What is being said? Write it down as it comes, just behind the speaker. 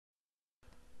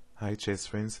Hi chess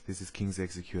friends, this is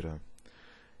KingsExecutor,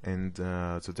 and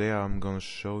today I'm gonna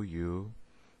show you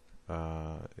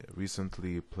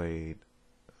recently played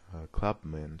a club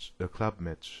match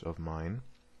of mine,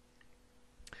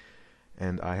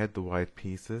 and I had the white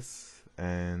pieces,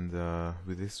 and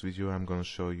with this video I'm gonna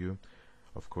show you,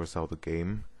 of course, how the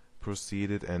game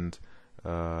proceeded and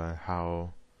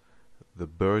how the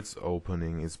bird's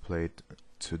opening is played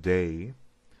today.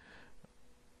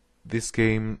 This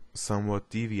game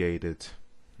somewhat deviated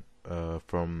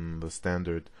from the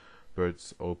standard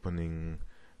bird's opening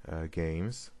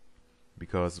games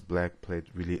because black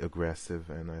played really aggressive,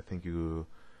 and I think you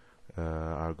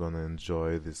are gonna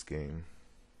enjoy this game.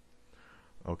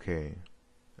 Okay,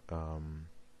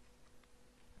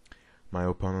 my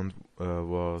opponent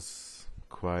was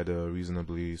quite a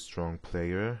reasonably strong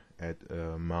player at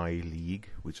my league,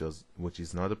 which is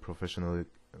not a professional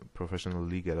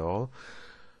league at all.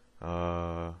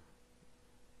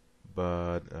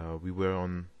 But we were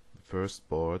on the first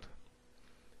board,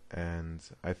 and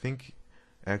I think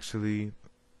actually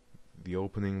the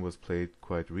opening was played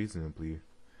quite reasonably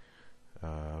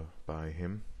by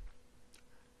him.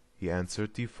 He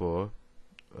answered d4,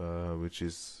 which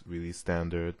is really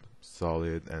standard,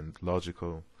 solid and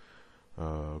logical,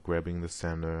 grabbing the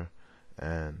center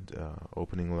and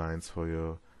opening lines for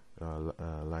your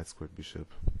light squared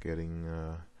bishop, getting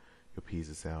your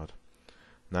pieces out.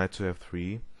 Knight to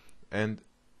f3, and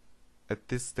at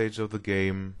this stage of the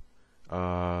game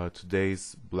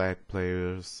today's black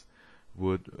players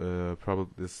would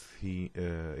probably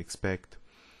expect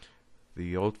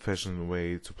the old-fashioned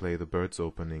way to play the bird's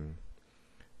opening,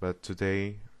 but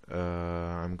today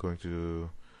I'm going to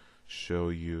show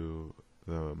you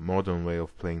the modern way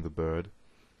of playing the bird,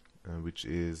 which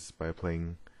is by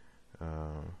playing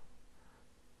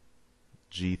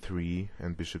g3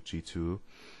 and bishop g2,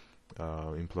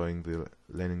 employing the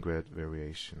Leningrad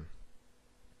variation.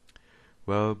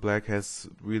 Well, black has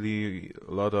really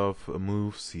a lot of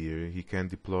moves here. He can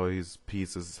deploy his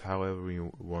pieces however he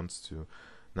wants to.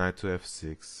 Knight to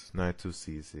f6, knight to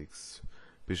c6,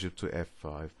 bishop to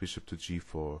f5, bishop to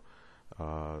g4.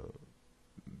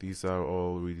 These are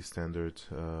all really standard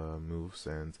moves,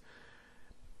 and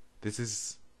this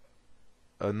is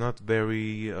a not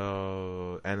very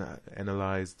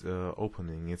analyzed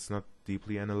opening. It's not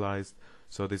deeply analyzed,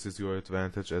 so this is your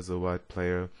advantage as a white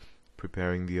player,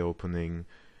 preparing the opening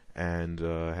and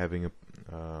having an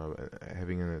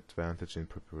advantage in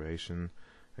preparation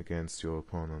against your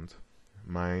opponent.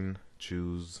 Mine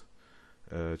chose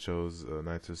knight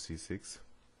to c6,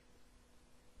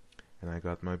 and I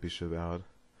got my bishop out,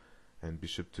 and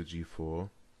bishop to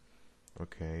g4.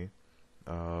 Okay.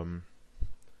 Of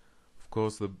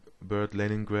course, the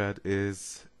Bird-Leningrad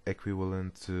is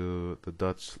equivalent to the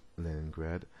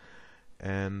Dutch-Leningrad,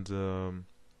 and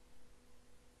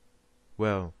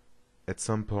well, at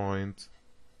some point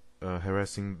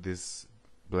harassing this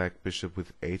black bishop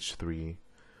with h3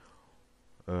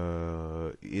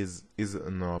 is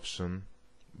an option,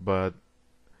 but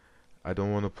I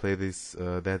don't want to play this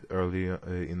that early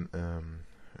in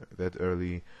that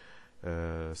early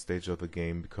stage of the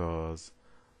game, because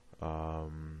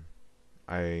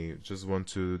I just want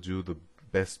to do the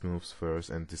best moves first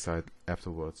and decide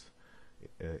afterwards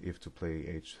if to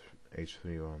play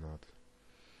h3 or not.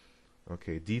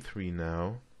 Okay, d3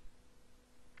 now.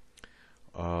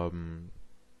 Of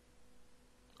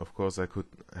course I could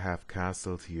have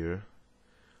castled here,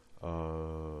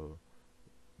 but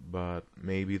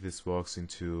maybe this walks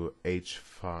into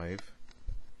h5.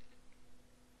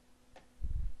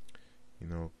 You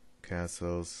know,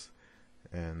 castles,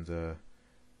 and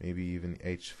maybe even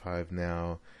h5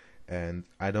 now, and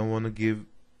I don't want to give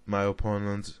my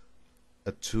opponent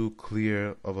a too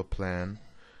clear of a plan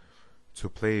to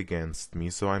play against me,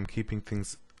 so I'm keeping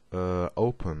things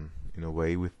open in a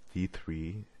way with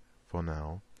d3 for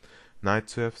now. Knight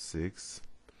to f6,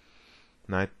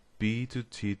 knight b to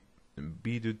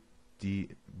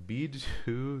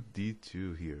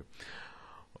d2 here.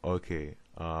 Okay,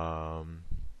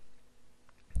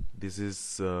 this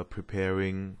is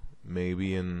preparing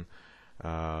maybe an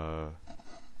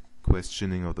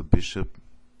questioning of the bishop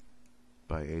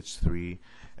by h3,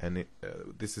 and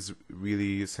this is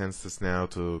really senseless now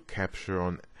to capture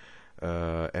on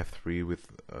f3 with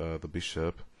the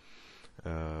bishop.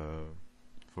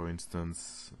 For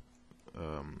instance,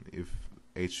 if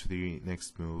h3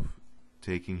 next move,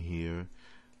 taking here,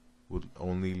 would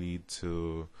only lead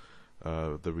to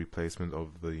the replacement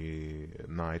of the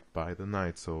knight by the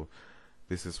knight. So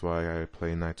this is why I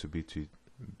play knight to b2,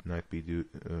 knight b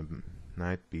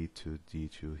to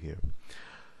d2 here.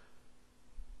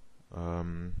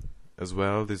 As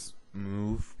well, this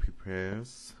move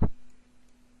prepares,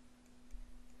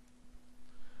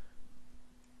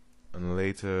 and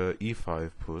later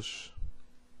e5 push.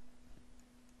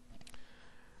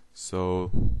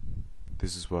 So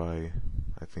this is why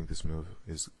I think this move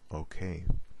is okay.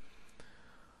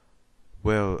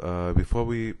 Well, before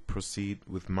we proceed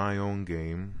with my own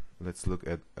game, let's look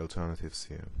at alternatives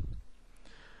here.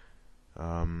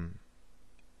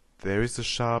 There is a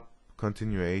sharp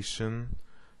continuation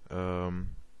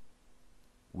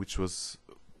which was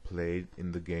played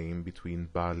in the game between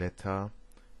Barletta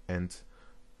and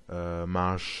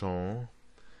Marchand,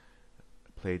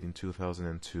 played in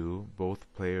 2002. Both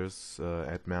players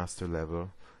at master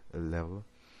level. The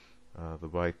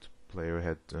white player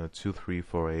had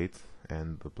 2-3-4-8,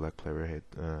 and the black player had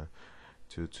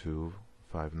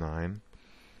 2-2-5-9.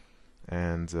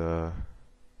 And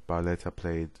Barletta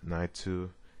played knight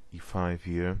to e5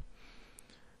 here,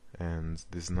 and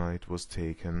this knight was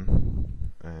taken,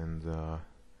 and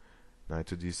knight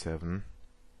to d7,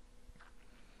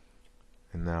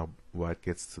 and now white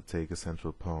gets to take a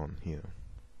central pawn here.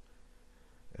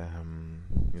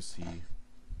 You see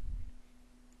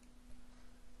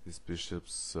this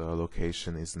bishop's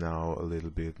location is now a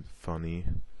little bit funny,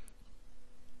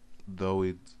 though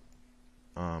it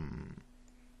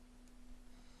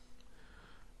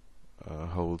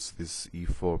holds this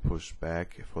e4 push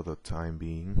back for the time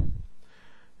being.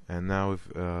 And now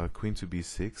with queen to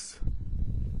b6,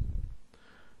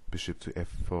 bishop to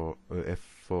f4,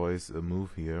 f4 is a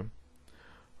move here.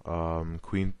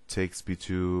 Queen takes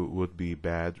b2 would be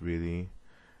bad, really.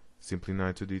 Simply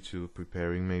knight to d2,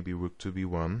 preparing maybe rook to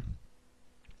b1,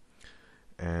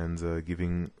 and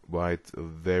giving white a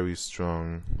very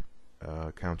strong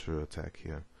counter attack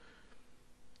here.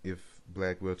 If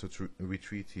black were to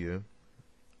retreat here,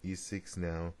 e6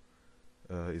 now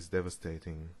is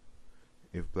devastating.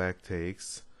 If black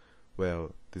takes,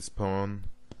 well, this pawn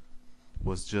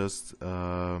was just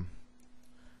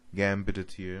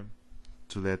gambited here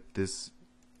to let this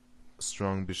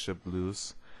strong bishop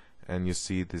loose, and you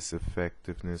see this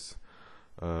effectiveness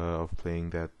of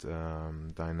playing that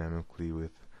dynamically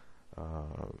with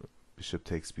bishop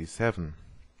takes b7,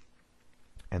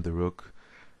 and the rook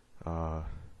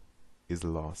is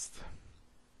lost.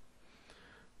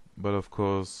 But of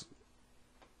course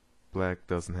black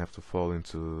doesn't have to fall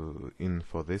in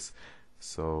for this,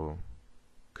 so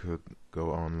could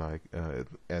go on like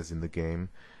as in the game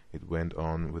it went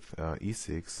on with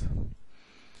e6,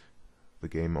 the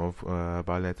game of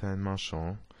Barletta and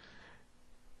Marchand.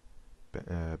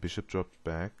 Bishop dropped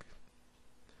back,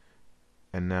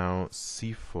 and now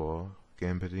c4,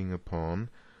 gambiting a pawn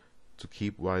to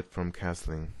keep white from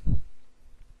castling.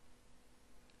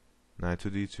 Knight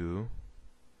to d2,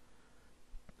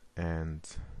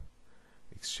 and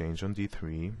exchange on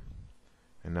d3,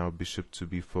 and now bishop to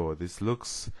b4. This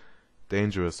looks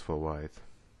dangerous for white,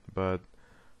 but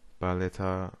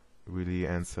Barletta really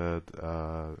answered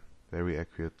very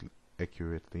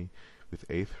accurately with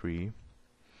a3,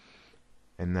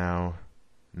 and now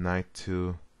knight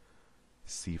to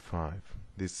c5.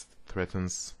 This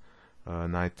threatens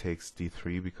knight takes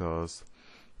d3 because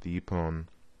the e-pawn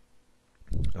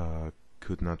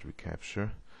could not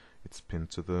recapture. It's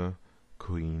pinned to the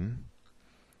queen.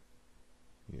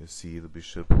 You see the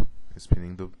bishop is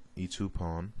pinning the e2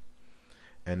 pawn,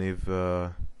 and if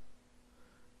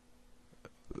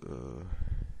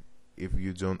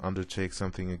you don't undertake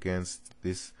something against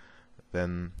this,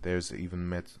 then there's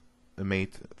even a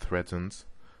mate threatened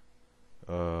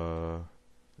on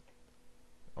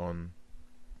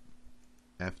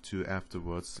f2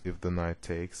 afterwards if the knight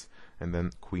takes, and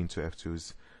then queen to f2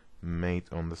 is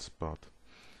mate on the spot.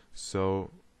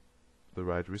 So the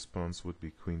right response would be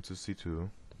queen to c2,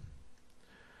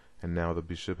 and now the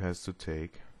bishop has to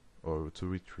take or to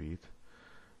retreat.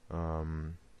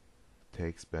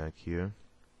 Takes back here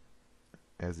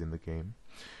as in the game.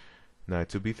 Knight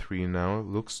to b3 now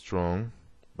looks strong,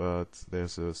 but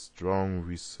there's a strong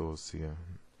resource here.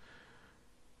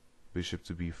 Bishop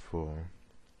to b4.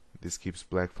 This keeps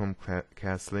black from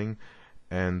castling,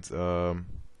 and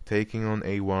taking on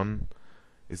a1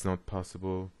 is not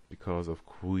possible because of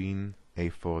queen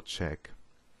a4 check.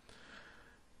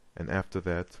 And after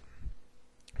that,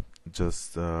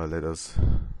 just let us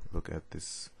look at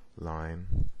this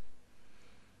line.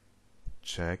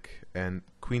 Check, and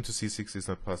queen to c6 is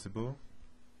not possible,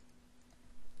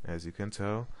 as you can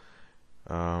tell.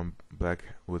 Black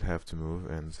would have to move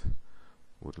and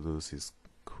would lose his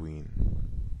queen.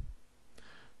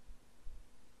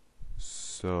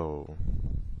 So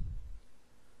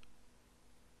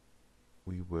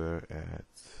we were at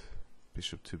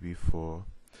bishop to b4.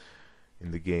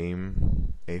 in the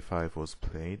game, a5 was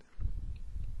played,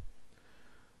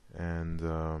 and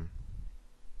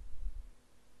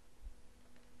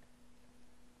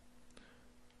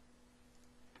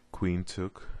queen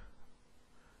took,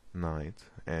 knight,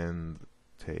 and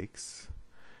takes.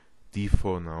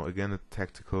 d4 now, again a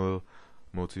tactical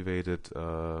motivated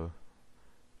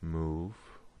move.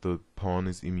 The pawn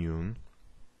is immune.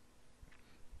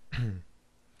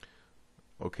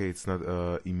 Okay, it's not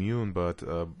immune, but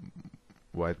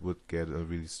white would get a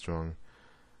really strong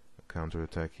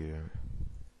counterattack here.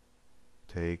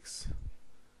 Takes,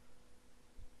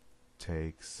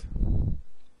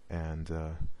 and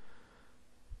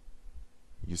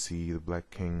you see the black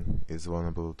king is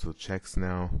vulnerable to checks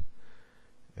now,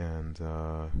 and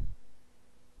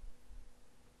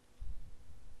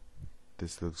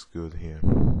this looks good here.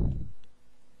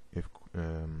 If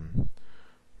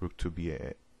rook to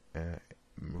b8,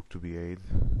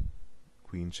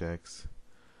 queen checks,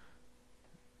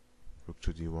 rook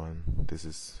to d1. This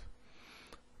is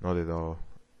not at all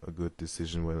a good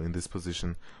decision. Well, in this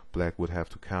position, black would have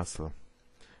to castle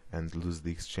and lose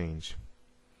the exchange.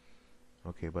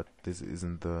 Okay, but this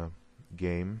isn't the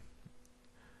game.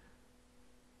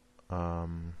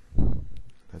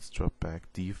 Let's drop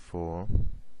back. d4.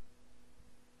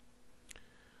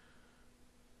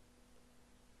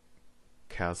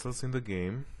 Castles in the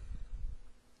game.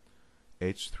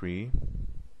 h3.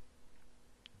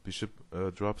 Bishop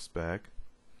drops back,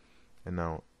 and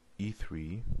now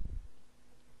e3.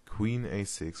 Queen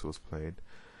a6 was played,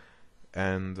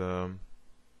 and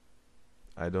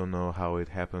I don't know how it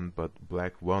happened, but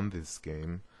black won this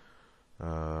game,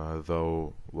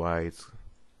 though white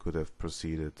could have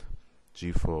proceeded.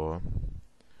 g4,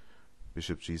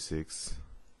 bishop g6,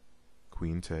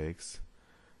 queen takes,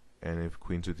 and if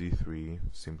queen to d3,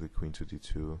 simply queen to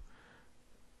d2,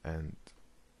 and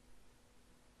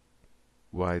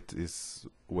white is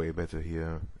way better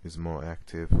here, is more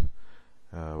active.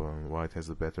 White has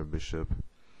a better bishop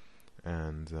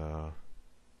and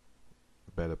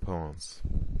better pawns.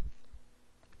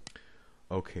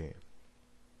 Okay,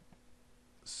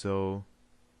 so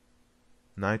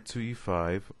knight to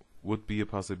e5 would be a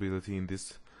possibility in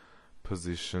this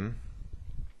position.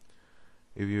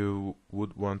 If you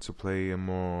would want to play a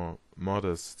more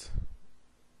modest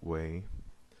way,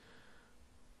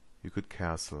 you could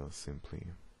castle simply.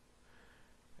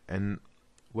 And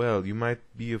well, you might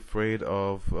be afraid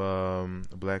of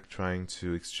black trying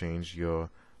to exchange your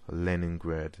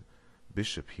Leningrad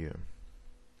bishop here.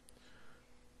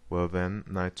 Well then,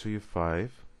 knight to e5,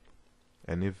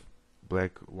 and if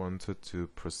black wanted to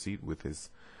proceed with his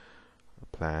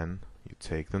plan, you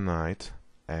take the knight,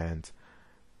 and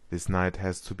this knight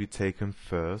has to be taken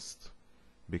first,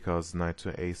 because knight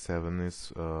to a7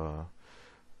 is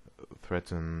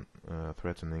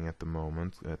threatening at the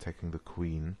moment, attacking the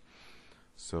queen.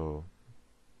 So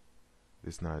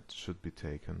this knight should be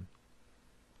taken.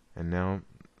 And now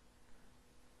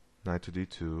knight to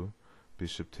d2,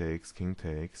 bishop takes, king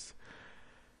takes.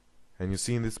 And you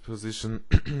see in this position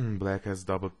black has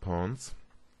doubled pawns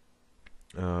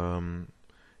in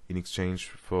exchange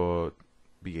for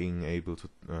being able to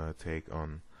take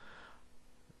on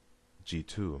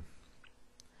g2.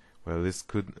 Well, this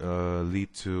could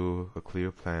lead to a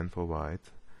clear plan for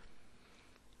white,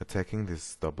 attacking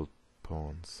these doubled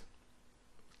pawns,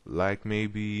 like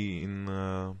maybe in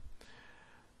the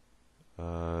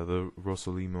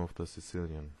Rosolimo of the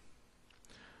Sicilian.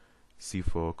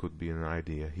 c4 could be an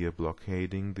idea here,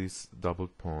 blockading these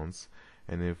doubled pawns,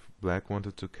 and if black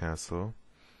wanted to castle,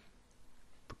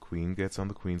 the queen gets on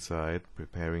the queen side,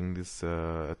 preparing this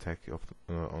attack of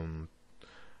on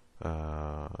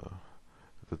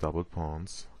the doubled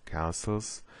pawns.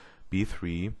 Castles,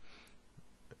 b3.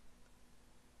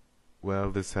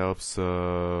 Well, this helps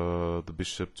the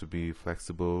bishop to be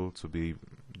flexible, to be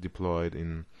deployed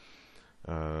in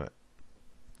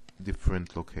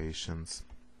different locations.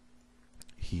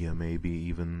 Here, maybe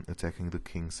even attacking the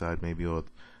king side, maybe, or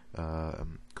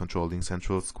controlling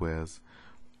central squares,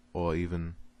 or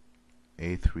even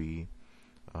a3.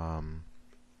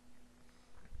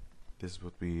 This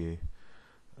would be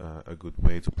a good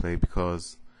way to play,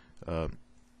 because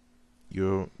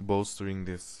you're bolstering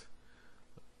this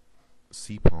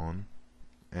c-pawn,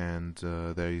 and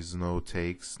there is no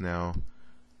takes now,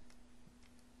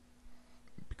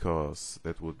 because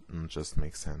that wouldn't just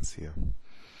make sense here.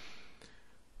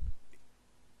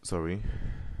 Sorry,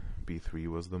 b3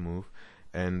 was the move,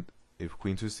 and if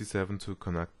queen to c7 to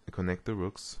connect the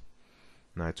rooks,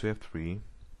 knight to f3,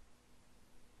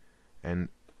 and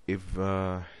if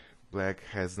black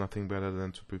has nothing better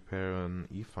than to prepare an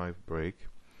e5 break,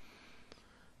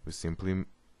 we simply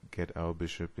get our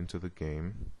bishop into the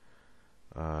game.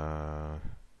 And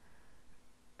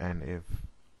if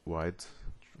white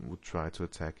would try to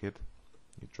attack it,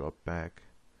 you drop back.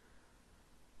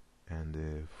 And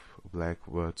if black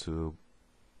were to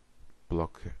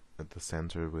block at the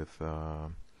center with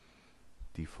d4,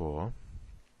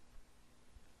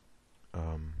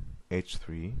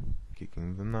 h3,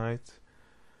 kicking the knight,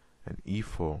 and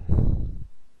e4,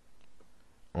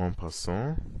 en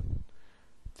passant,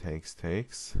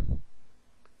 takes,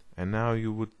 and now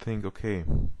you would think, okay,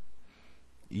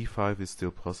 e5 is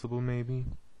still possible, maybe,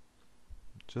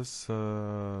 just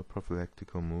a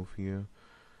prophylactical move here,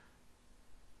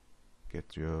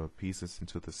 get your pieces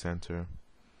into the center,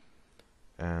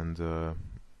 and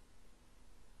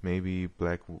maybe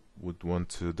black would want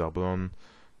to double on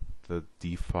the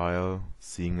d file,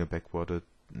 seeing a backwater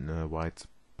white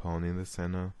pawn in the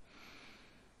center.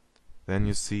 Then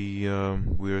you see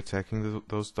we're attacking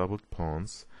those doubled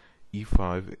pawns.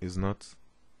 e5 is not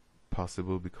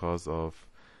possible because of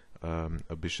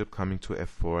a bishop coming to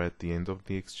f4 at the end of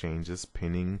the exchanges,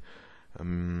 pinning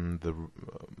the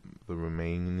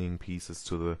remaining pieces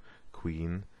to the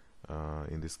queen.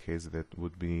 In this case that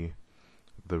would be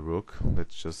the rook.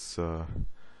 Let's just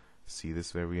see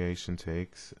this variation.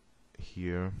 Takes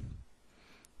here,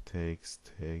 takes,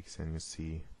 and you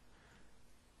see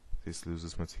this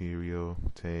loses material,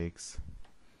 takes,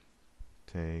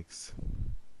 and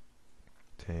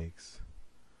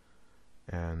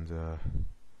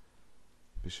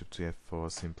bishop to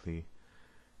f4 simply.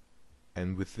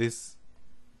 And with this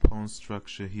pawn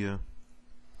structure here,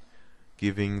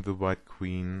 giving the white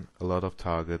queen a lot of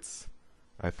targets,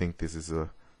 I think this is a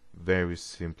very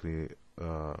simply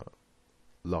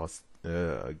lost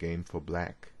game for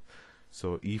black.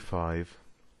 So e5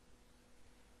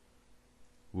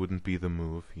 wouldn't be the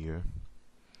move here.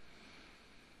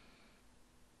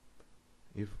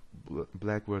 If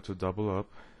black were to double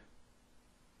up,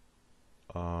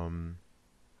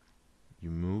 you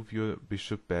move your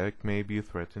bishop back, maybe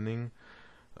threatening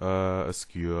a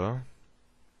skewer.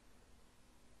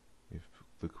 If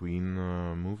the queen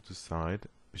moved aside,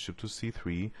 bishop to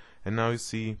c3, and now you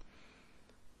see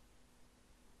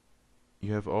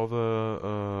you have all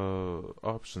the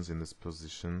options in this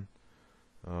position.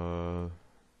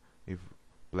 If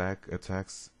black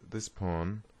attacks this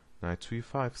pawn, knight to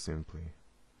e5 simply.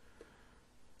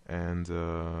 And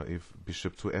if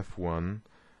bishop to f1,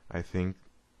 I think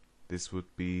this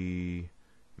would be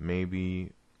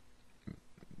maybe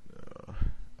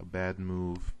a bad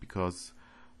move because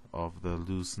of the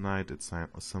loose knight at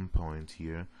some point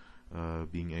here,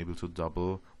 being able to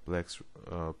double black's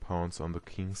pawns on the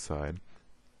king side.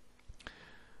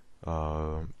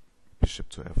 Bishop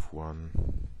to f1.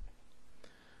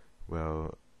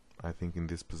 Well, I think in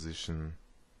this position,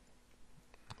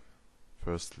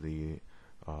 firstly,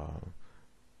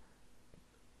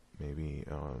 maybe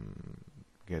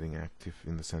getting active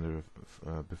in the center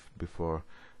before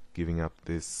giving up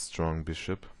this strong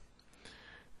bishop,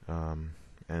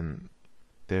 and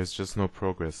there's just no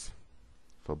progress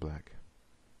for black.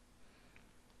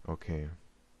 Okay,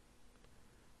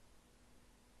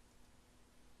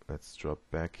 let's drop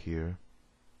back here.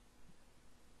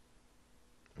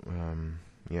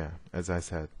 Yeah, as I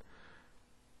said,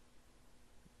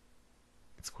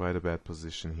 it's quite a bad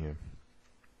position here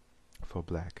for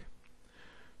black.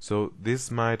 So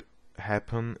this might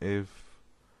happen if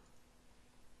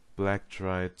black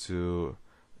tried to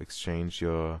exchange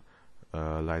your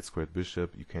light squared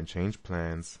bishop. You can change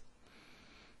plans.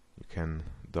 You can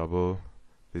double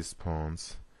these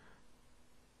pawns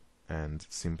and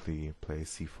simply play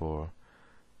c4,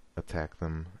 attack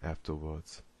them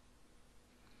afterwards.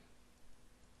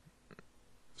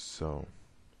 So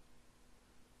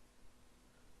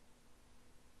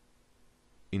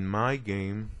in my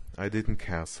game I didn't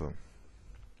castle.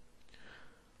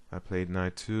 I played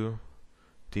knight to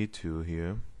d2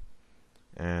 here,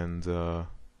 and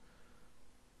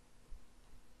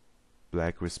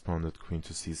black responded queen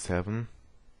to c7.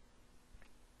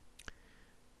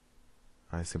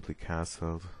 I simply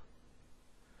castled,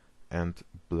 and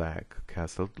black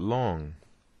castled long.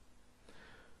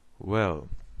 Well,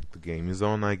 the game is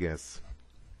on, I guess.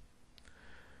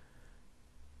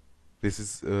 This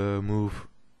is move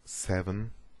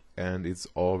 7, and it's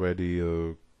already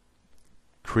a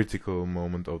critical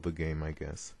moment of the game, I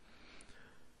guess.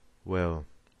 Well,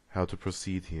 how to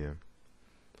proceed here?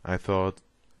 I thought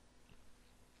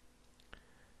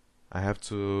I have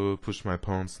to push my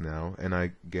pawns now, and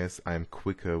I guess I'm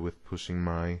quicker with pushing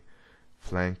my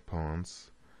flank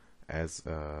pawns as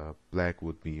black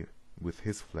would be with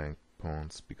his flank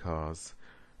pawns, because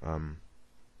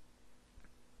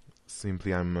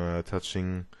simply I'm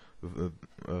touching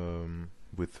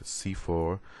with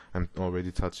c4. I'm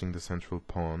already touching the central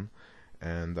pawn,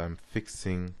 and I'm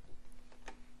fixing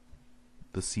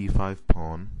the c5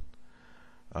 pawn.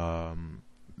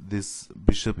 This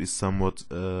bishop is somewhat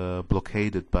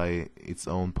blockaded by its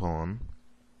own pawn,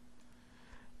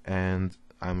 and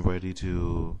I'm ready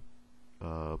to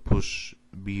push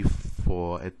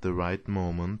b4 at the right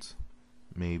moment,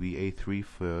 maybe a3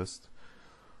 first,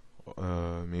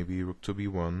 maybe rook to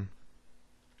b1,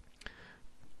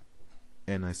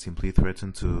 and I simply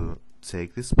threaten to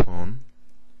take this pawn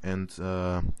and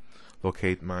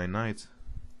locate my knight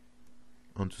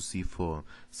onto c4.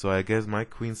 So I guess my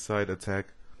queenside attack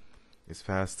is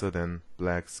faster than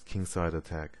black's kingside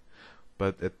attack.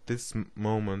 But at this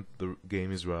moment the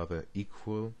game is rather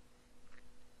equal,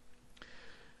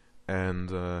 and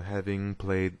having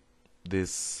played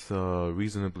this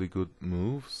reasonably good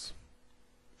moves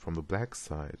from the black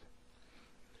side,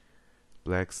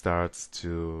 black starts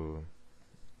to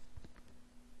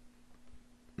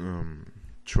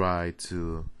try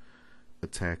to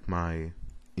attack my,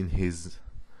 in his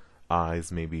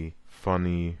eyes, maybe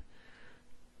funny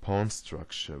pawn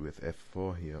structure with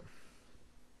f4 here.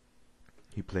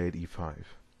 He played e5,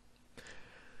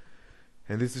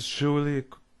 and this is surely a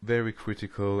very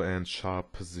critical and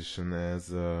sharp position,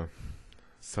 as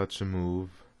such a move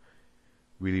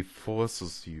really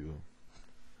forces you.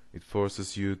 It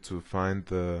forces you to find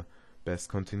the best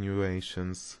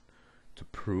continuations, to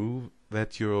prove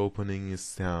that your opening is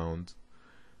sound,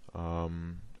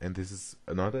 and this is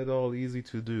not at all easy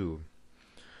to do.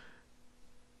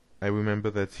 I remember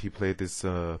that he played this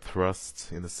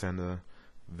thrust in the center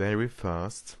very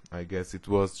fast. I guess it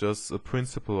was just a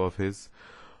principle of his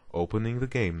opening the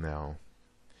game now.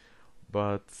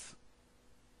 But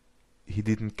he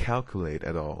didn't calculate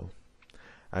at all.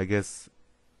 I guess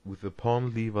with a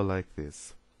pawn lever like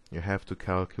this, you have to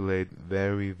calculate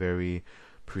very, very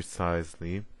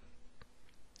precisely,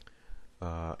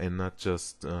 and not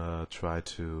just try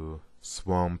to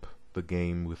swamp the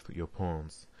game with your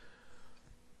pawns.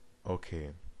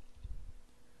 Okay.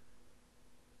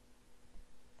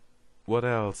 What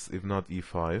else if not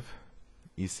e5?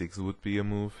 e6 would be a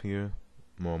move here,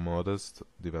 more modest,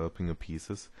 developing the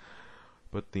pieces.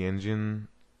 But the engine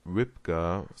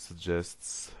Ripka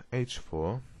suggests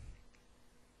h4,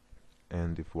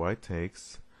 and if white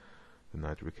takes, the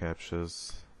knight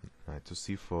recaptures, knight to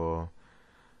c4,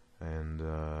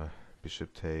 and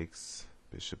bishop takes,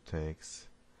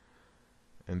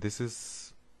 and this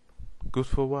is good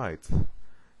for white.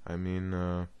 I mean,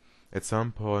 at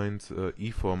some point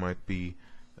e4 might be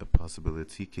a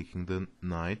possibility, kicking the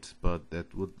knight, but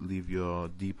that would leave your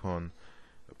d-pawn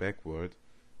backward.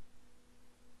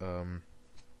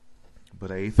 But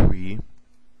a3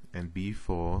 and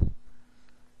b4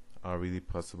 are really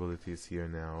possibilities here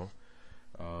now.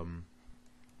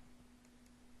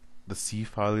 The c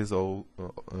file is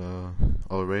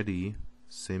already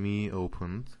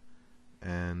semi-opened,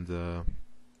 and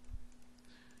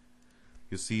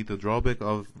you see the drawback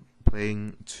of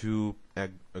playing too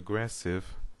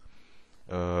aggressive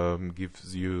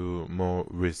gives you more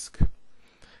risk,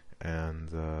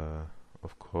 and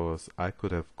of course I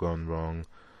could have gone wrong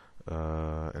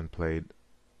and played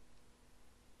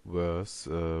worse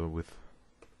with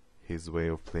his way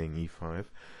of playing e5,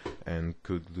 and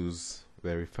could lose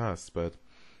very fast. But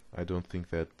I don't think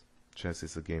that chess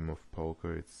is a game of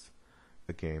poker, it's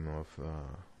a game of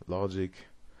logic.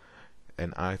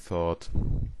 And I thought,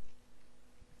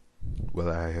 well,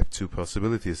 I have two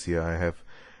possibilities here. I have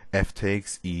f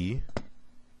takes e,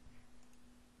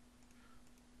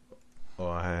 or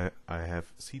I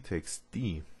have c takes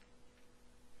d.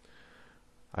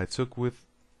 I took with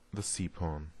the c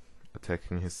pawn,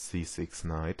 attacking his c6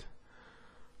 knight,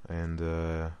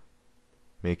 and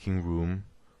making room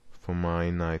for my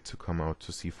knight to come out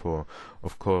to c4.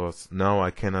 Of course, now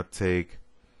I cannot take,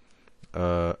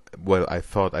 well, I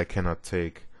thought I cannot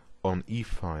take on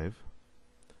e5,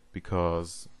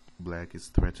 because black is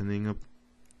threatening a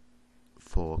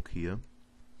fork here.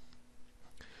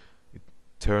 It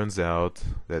turns out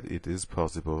that it is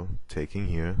possible taking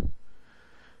here,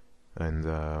 and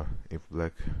if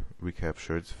black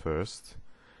recaptured first,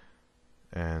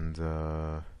 and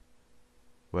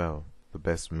well, the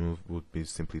best move would be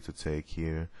simply to take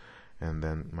here, and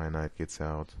then my knight gets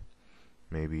out.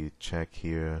 Maybe check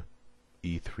here,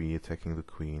 e3, attacking the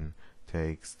queen,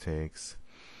 takes,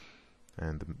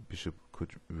 and the bishop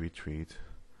could retreat.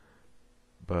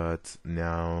 But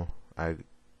now I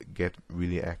get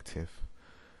really active,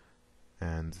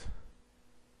 and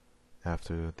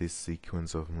after this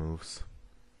sequence of moves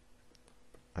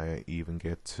I even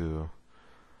get to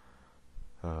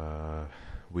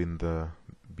win the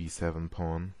b7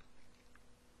 pawn.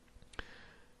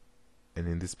 And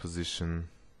in this position,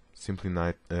 simply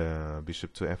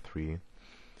bishop to f3,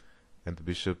 and the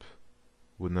bishop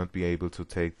would not be able to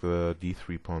take the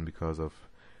d3 pawn because of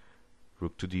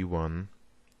rook to d1,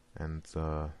 and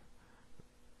the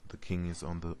king is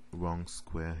on the wrong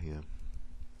square here.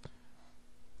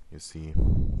 You see.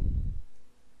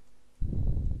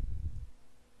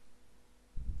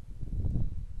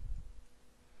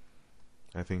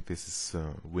 I think this is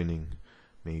winning,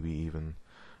 maybe even.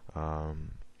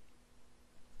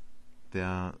 There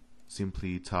are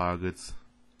simply targets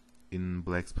in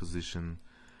black's position,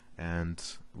 and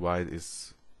white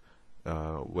is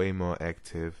way more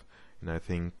active, and I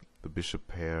think the bishop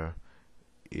pair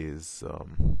is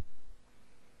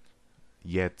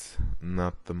yet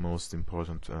not the most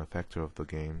important factor of the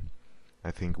game.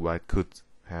 I think white could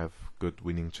have good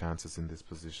winning chances in this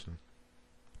position.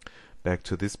 Back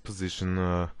to this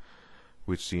position,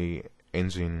 which the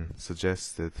engine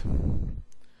suggested.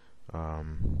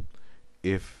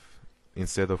 If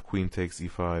instead of queen takes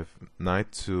e5,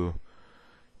 knight to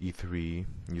e3,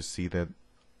 you see that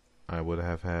I would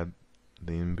have had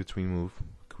the in-between move,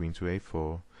 queen to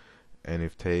a4, and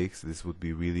if takes, this would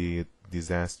be really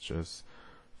disastrous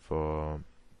for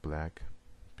black,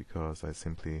 because I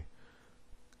simply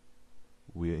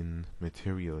win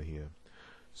material here.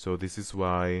 So this is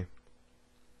why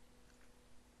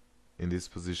in this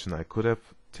position I could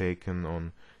have taken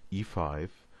on e5.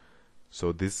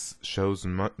 So this shows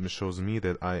me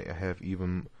that I have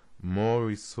even more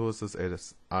resources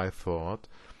as I thought,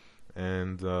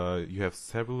 and you have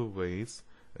several ways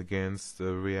against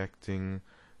reacting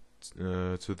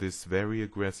to this very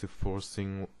aggressive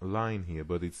forcing line here,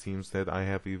 but it seems that I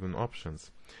have even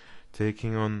options.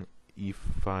 Taking on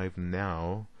e5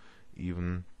 now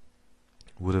even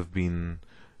would have been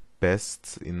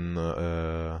best in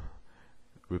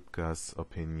Rybka's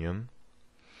opinion,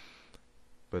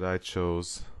 but I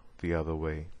chose the other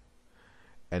way,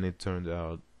 and it turned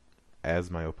out, as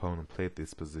my opponent played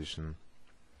this position,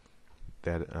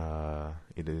 that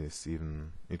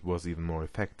it was even more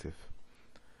effective.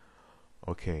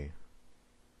 Okay.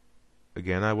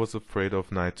 Again, I was afraid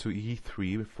of knight to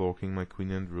e3, forking my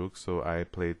queen and rook, so I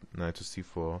played knight to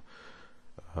c4,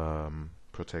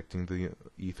 protecting the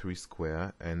e3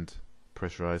 square and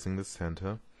pressurizing the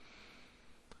center.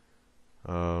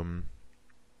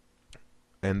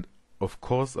 And of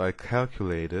course I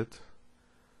calculated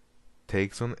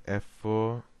takes on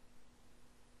f4,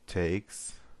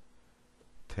 takes,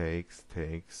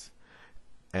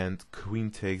 and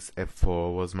queen takes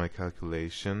f4 was my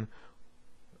calculation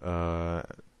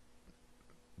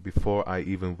before I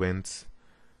even went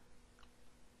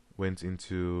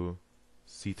into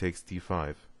c takes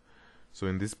d5. So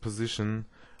in this position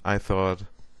I thought,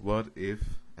 what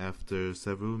if after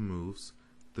several moves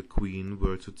the queen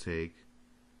were to take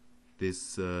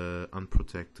this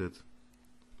unprotected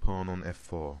pawn on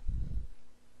f4?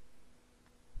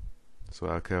 So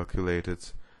I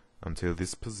calculated until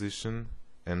this position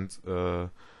and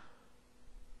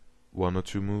one or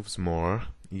two moves more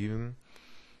even,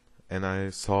 and I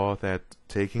saw that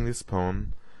taking this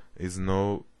pawn is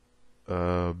no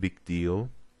big deal.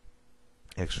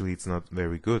 Actually, it's not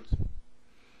very good.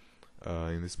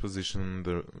 In this position,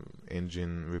 the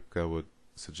engine Rybka would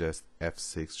suggest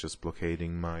f6, just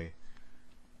blockading my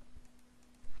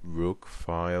rook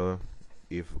file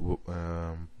if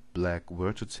black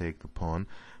were to take the pawn,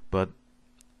 but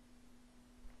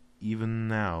even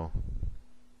now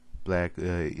black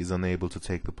is unable to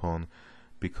take the pawn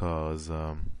because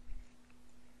the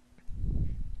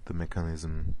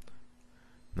mechanism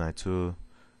knight to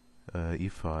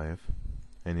e5,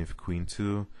 and if queen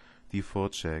to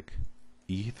d4 check,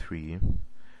 e3,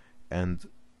 and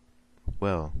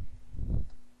well,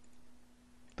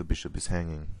 the bishop is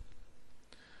hanging.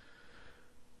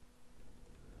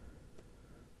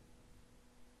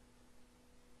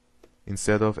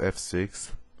 Instead of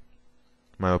f6,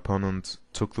 my opponent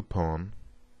took the pawn,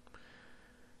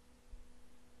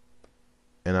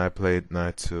 and I played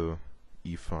knight to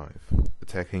e5,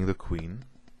 attacking the queen,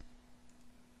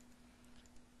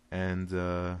 and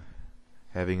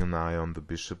having an eye on the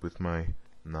bishop with my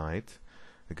knight.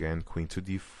 Again, queen to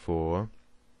d4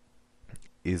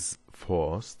 is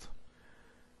forced.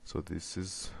 So this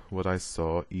is what I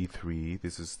saw, e3.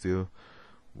 This is still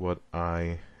what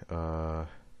I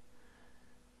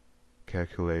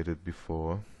calculated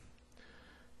before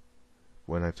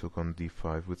when I took on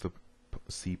d5 with the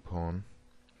c pawn,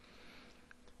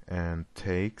 and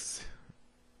takes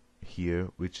here,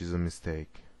 which is a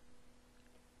mistake.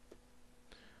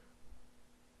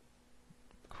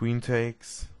 queen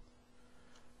takes,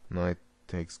 knight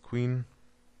takes queen,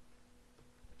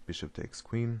 bishop takes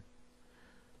queen,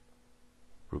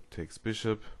 rook takes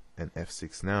bishop, and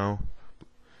f6 now.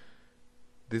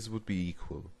 This would be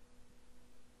equal.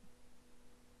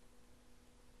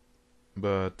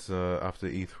 But after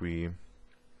e3,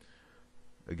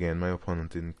 again, my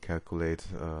opponent didn't calculate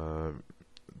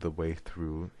the way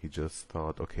through. He just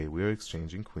thought, okay, we're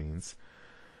exchanging queens.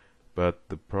 But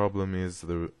the problem is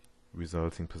the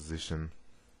resulting position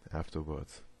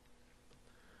afterwards.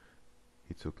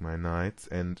 He took my knight,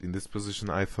 and in this position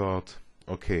I thought,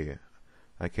 okay,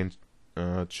 I can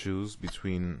choose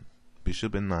between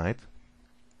bishop and knight.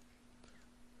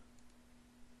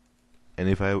 And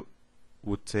if I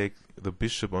would take the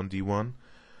bishop on d1,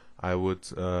 I would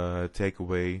take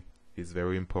away his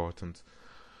very important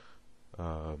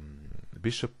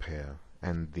bishop pair,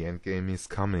 and the endgame is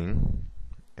coming,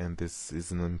 and this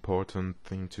is an important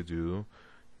thing to do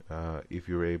if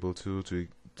you're able to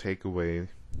take away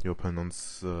your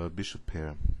opponent's bishop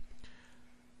pair.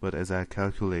 But as I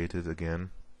calculated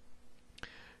again,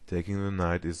 taking the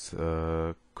knight is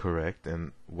correct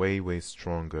and way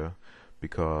stronger,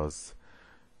 because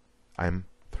I'm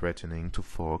threatening to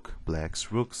fork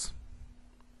black's rooks.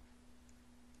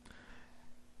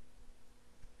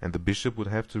 And the bishop would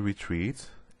have to retreat,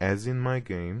 as in my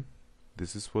game.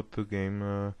 This is what the game,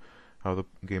 how the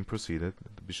game proceeded.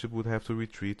 The bishop would have to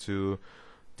retreat to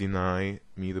deny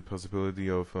me the possibility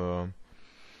of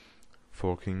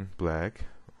forking black,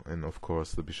 and of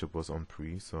course the bishop was on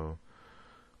pre. So,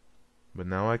 but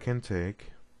now I can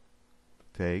takes,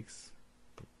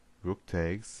 rook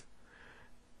takes,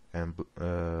 and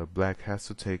black has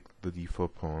to take the d4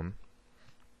 pawn.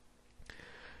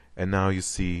 And now you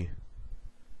see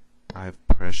I have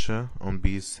pressure on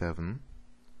b7.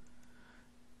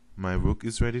 My rook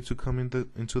is ready to come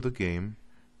into the game.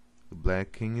 The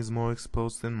black king is more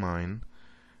exposed than mine,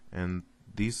 and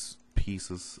these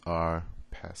pieces are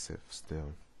passive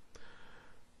still.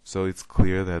 So it's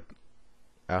clear that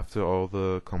after all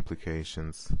the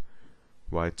complications,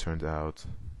 white turned out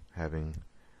having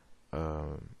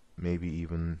maybe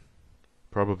even,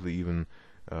 probably even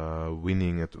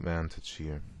winning advantage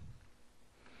here.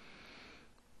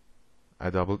 I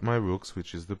doubled my rooks,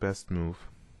 which is the best move,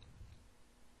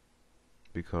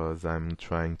 because I'm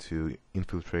trying to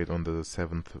infiltrate on the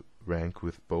 7th rank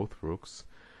with both rooks.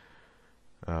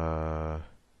 Well,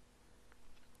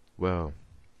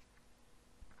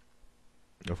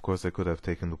 of course I could have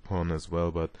taken the pawn as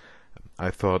well, but I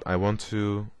thought I want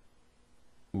to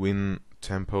win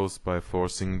tempos by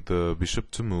forcing the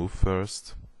bishop to move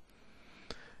first,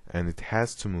 and it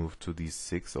has to move to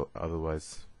d6, or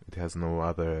otherwise it has no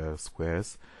other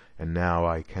squares, and now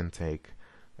I can take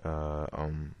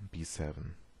on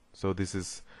b7. So this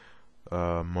is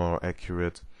more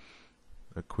accurate.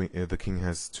 The king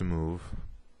has to move,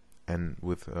 and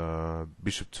with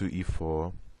bishop to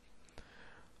e4,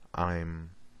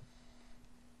 I'm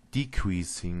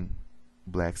decreasing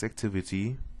black's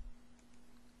activity.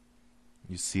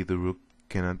 You see the rook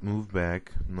cannot move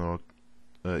back, nor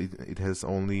it has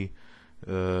only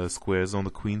squares on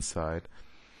the queen side.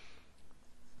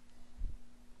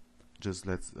 Just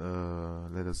let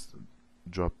us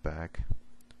drop back.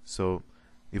 So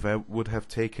if I would have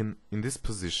taken in this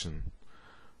position,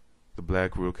 the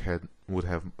black rook would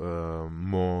have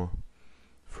more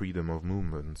freedom of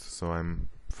movement. So I'm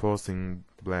forcing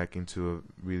black into a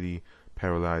really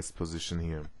paralyzed position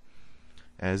here.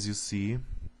 As you see,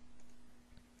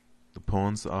 the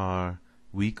pawns are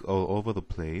weak all over the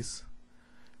place.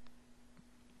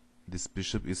 This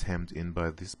bishop is hemmed in by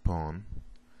this pawn,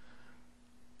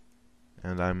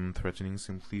 and I'm threatening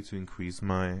simply to increase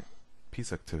my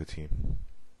piece activity.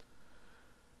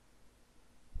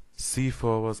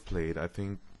 c4 was played. I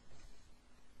think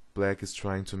black is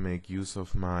trying to make use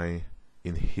of my,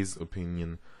 in his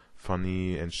opinion,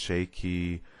 funny and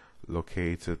shaky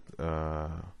located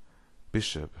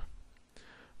bishop.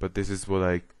 But this is what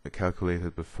I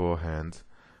calculated beforehand.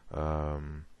 I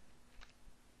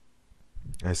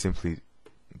simply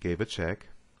gave a check,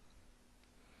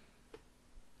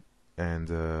 and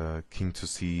king to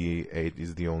c8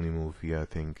 is the only move here. I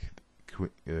think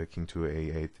king to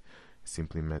a8 is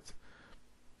simply met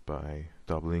by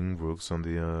doubling rooks on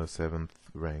the 7th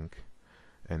rank,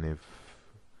 and if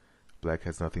black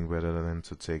has nothing better than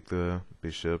to take the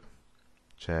bishop,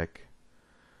 check,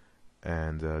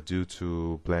 and due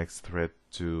to black's threat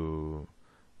to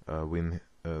win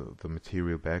the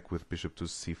material back with bishop to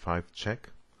c5,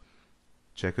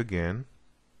 check again,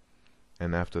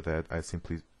 and after that I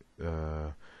simply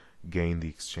gain the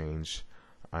exchange.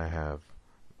 I have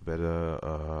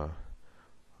better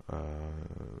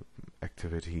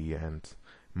activity and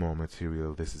more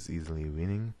material, this is easily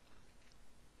winning.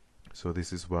 So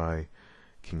this is why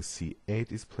King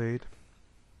c8 is played.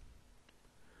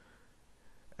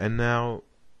 And now,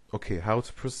 okay, how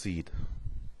to proceed?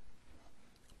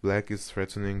 Black is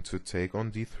threatening to take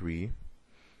on d3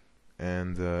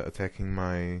 and attacking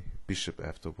my bishop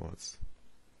afterwards.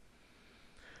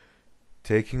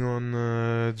 Taking on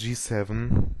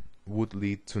g7 would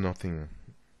lead to nothing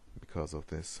because of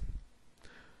this.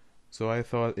 So I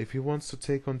thought, if he wants to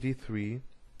take on d3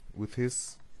 with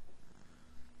his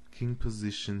king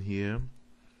position here,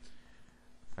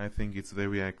 I think it's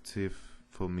very active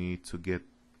for me to get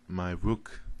my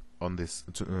rook on this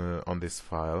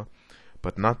file,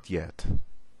 but not yet.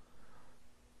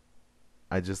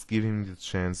 I just give him the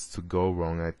chance to go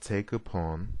wrong. I take a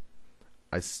pawn,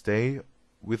 I stay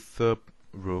with the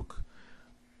rook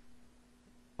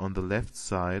on the left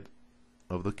side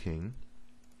of the king,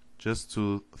 just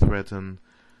to threaten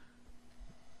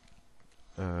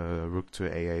rook to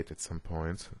a8 at some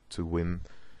point to win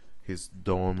his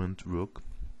dormant rook.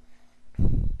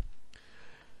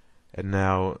 And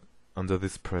now, under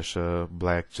this pressure,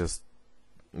 Black just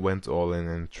went all in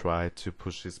and tried to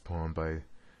push his pawn by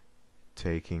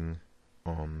taking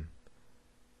on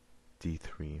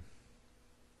d3.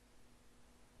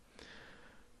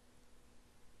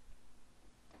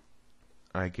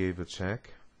 I gave a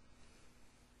check,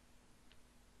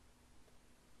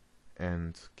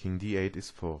 and king d8 is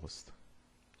forced.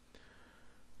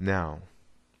 Now,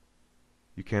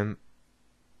 you can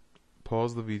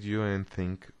pause the video and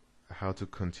think how to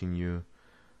continue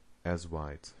as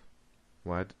white.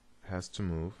 White has to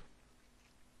move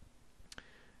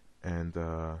and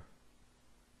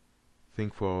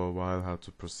think for a while how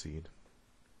to proceed.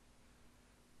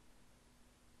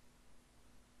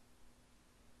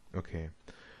 Okay,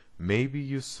 maybe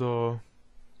you saw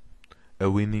a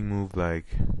winning move like,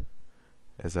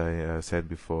 as I said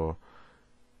before,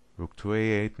 rook to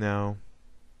a8 now,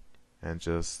 and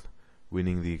just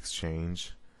winning the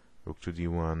exchange, rook to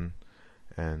d1,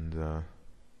 and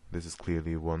this is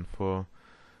clearly one for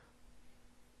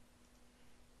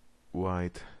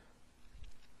white.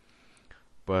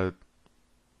 But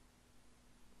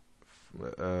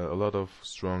a lot of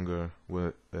stronger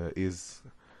is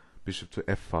bishop to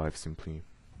f5 simply.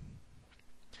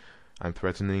 I'm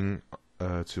threatening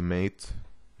to mate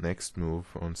next move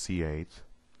on c8,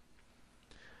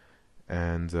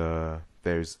 and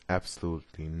there is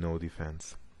absolutely no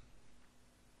defense.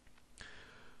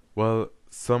 Well,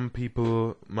 some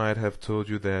people might have told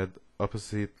you that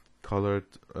opposite colored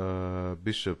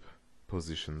bishop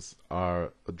positions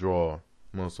are a draw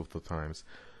most of the times.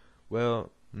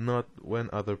 Well, not when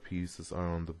other pieces are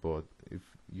on the board. If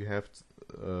you have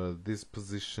this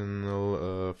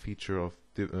positional feature of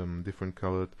different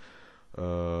colored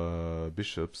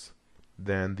bishops,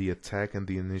 then the attack and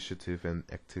the initiative and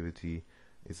activity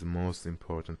is the most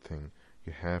important thing.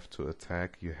 You have to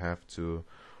attack, you have to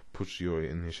push your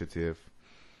initiative,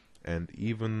 and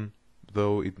even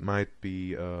though it might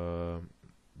be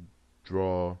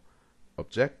draw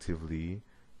objectively,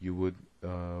 you would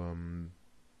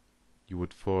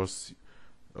force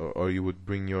or you would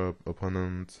bring your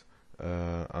opponent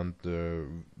under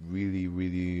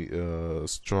really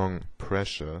strong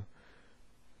pressure,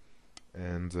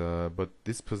 and but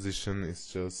this position is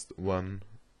just one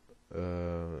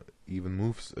even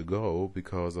moves ago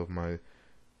because of my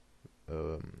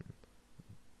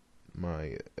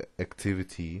my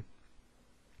activity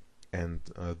and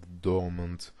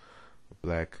dormant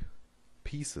black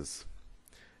pieces.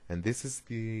 And this is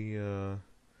the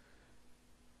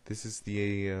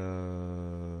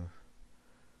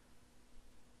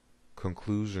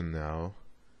conclusion now,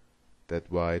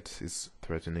 that white is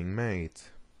threatening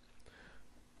mate.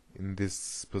 In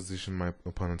this position my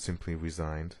opponent simply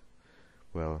resigned.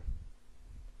 Well,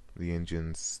 the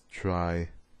Indians try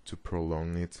to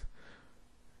prolong it,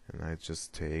 and I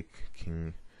just take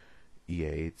king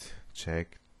e8,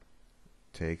 check,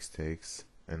 takes,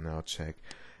 and now check.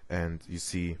 And you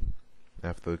see,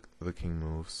 after the king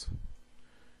moves,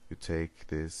 you take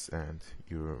this and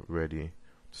you're ready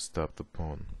to stop the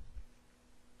pawn.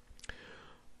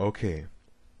 Okay,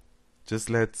 just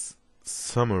let's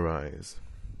summarize.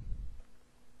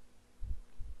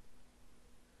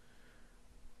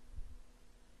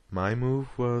 My move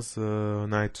was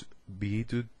knight b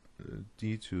to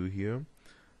d2 here.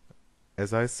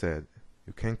 As I said,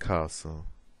 you can castle.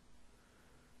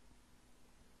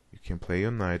 You can play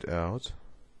your knight out,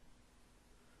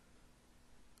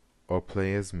 or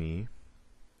play as me.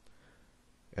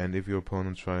 And if your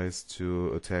opponent tries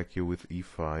to attack you with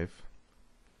e5,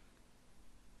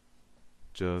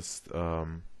 just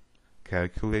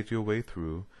calculate your way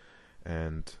through,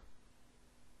 and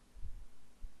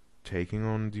taking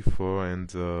on d4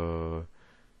 and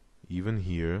even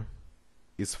here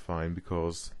is fine,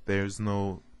 because there's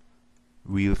no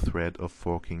real threat of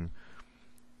forking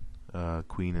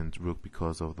queen and rook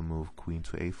because of the move queen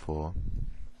to a4.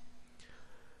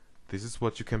 This is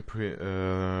what you can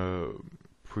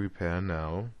prepare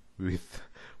now with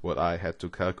what I had to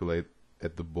calculate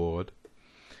at the board.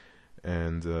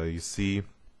 And you see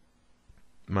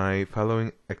my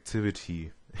following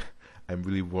activity. I'm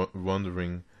really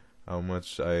wondering how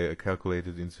much I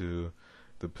calculated into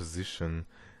the position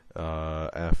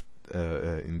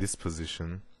in this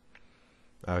position.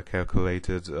 I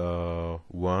calculated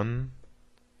 1,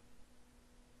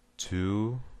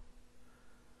 2,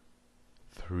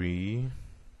 3,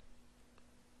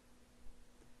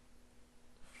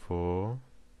 4,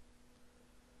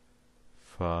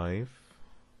 5,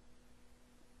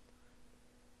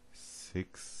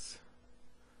 6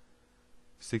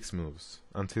 moves.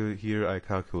 Until here I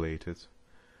calculated,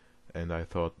 and I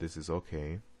thought this is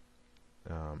okay.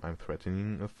 I'm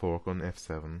threatening a fork on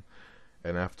f7,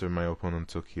 and after my opponent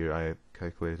took here, I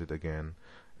calculated again,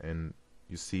 and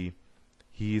you see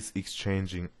he is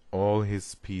exchanging all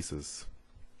his pieces,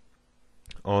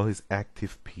 all his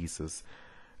active pieces,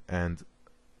 and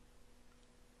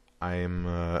I am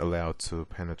allowed to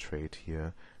penetrate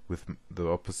here with the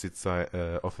opposite side,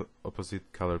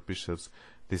 opposite colored bishops.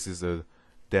 This is a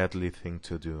deadly thing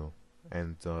to do,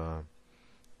 and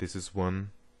this is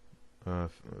one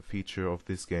feature of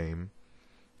this game,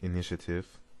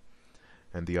 initiative,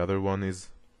 and the other one is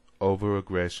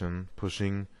over-aggression,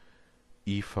 pushing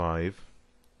e5,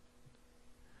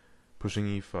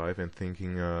 and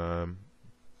thinking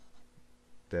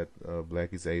that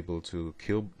black is able to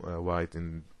kill white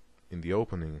in the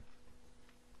opening.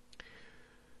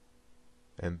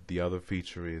 And the other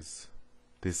feature is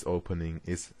this opening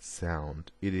is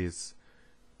sound. It is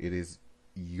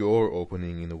your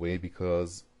opening in a way,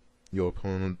 because your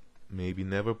opponent maybe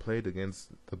never played against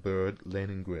the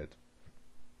Bird-Leningrad.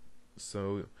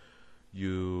 So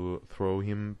you throw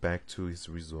him back to his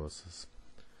resources.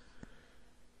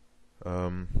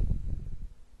 What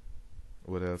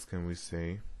else can we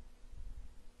say?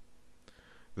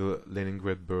 The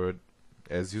Leningrad Bird,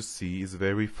 as you see, is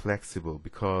very flexible,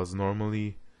 because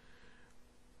normally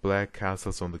black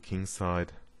castles on the king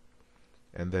side,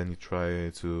 and then you try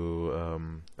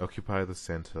to occupy the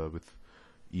center with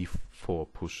e4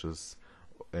 pushes,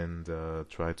 and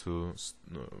try to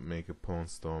make a pawn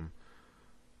storm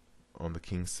on the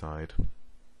king side.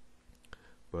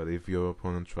 But if your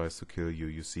opponent tries to kill you,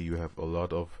 you see you have a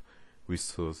lot of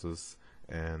resources,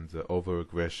 and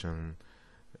over-aggression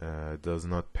does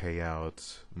not pay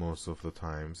out most of the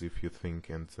times if you think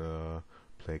and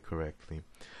play correctly.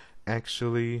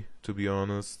 Actually, to be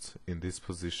honest, in this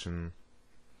position,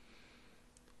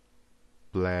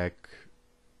 black,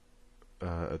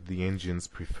 the engines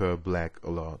prefer black a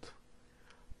lot,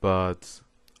 but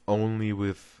only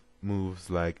with moves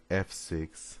like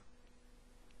f6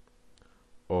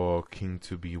 or king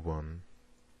to b1.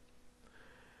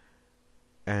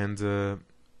 And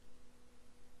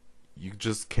you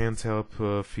just can't help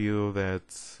feel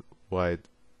that white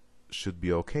should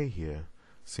be okay here.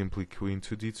 Simply queen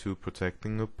to d2,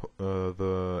 protecting the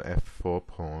f4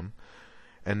 pawn,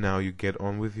 and now you get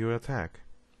on with your attack.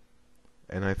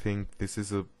 And I think this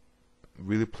is a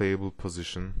really playable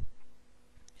position,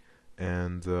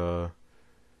 and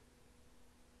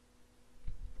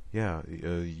yeah,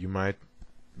 you might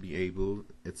be able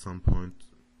at some point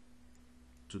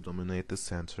to dominate the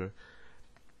center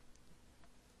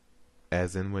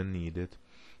as and when needed,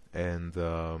 and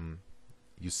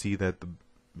you see that the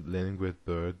Leningrad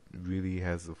Bird really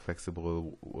has a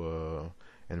flexible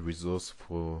and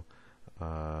resourceful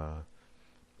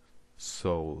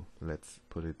soul, let's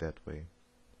put it that way.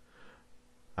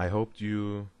 I hope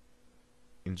you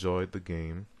enjoyed the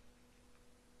game,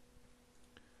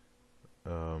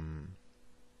 and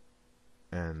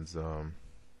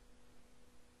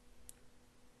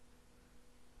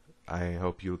I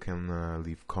hope you can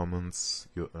leave comments,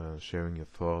 sharing your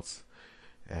thoughts,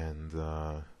 and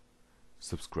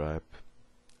subscribe,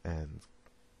 and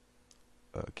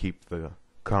keep the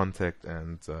contact,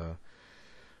 and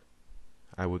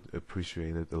I would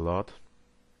appreciate it a lot.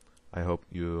 I hope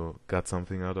you got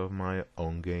something out of my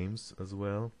own games as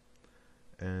well,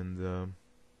 and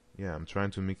yeah, I'm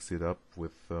trying to mix it up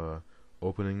with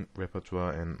opening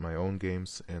repertoire and my own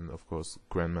games, and of course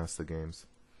Grandmaster games.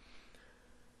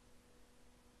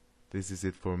 This is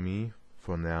it for me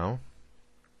for now,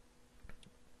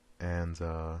 and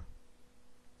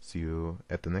See you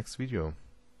at the next video.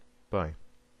 Bye.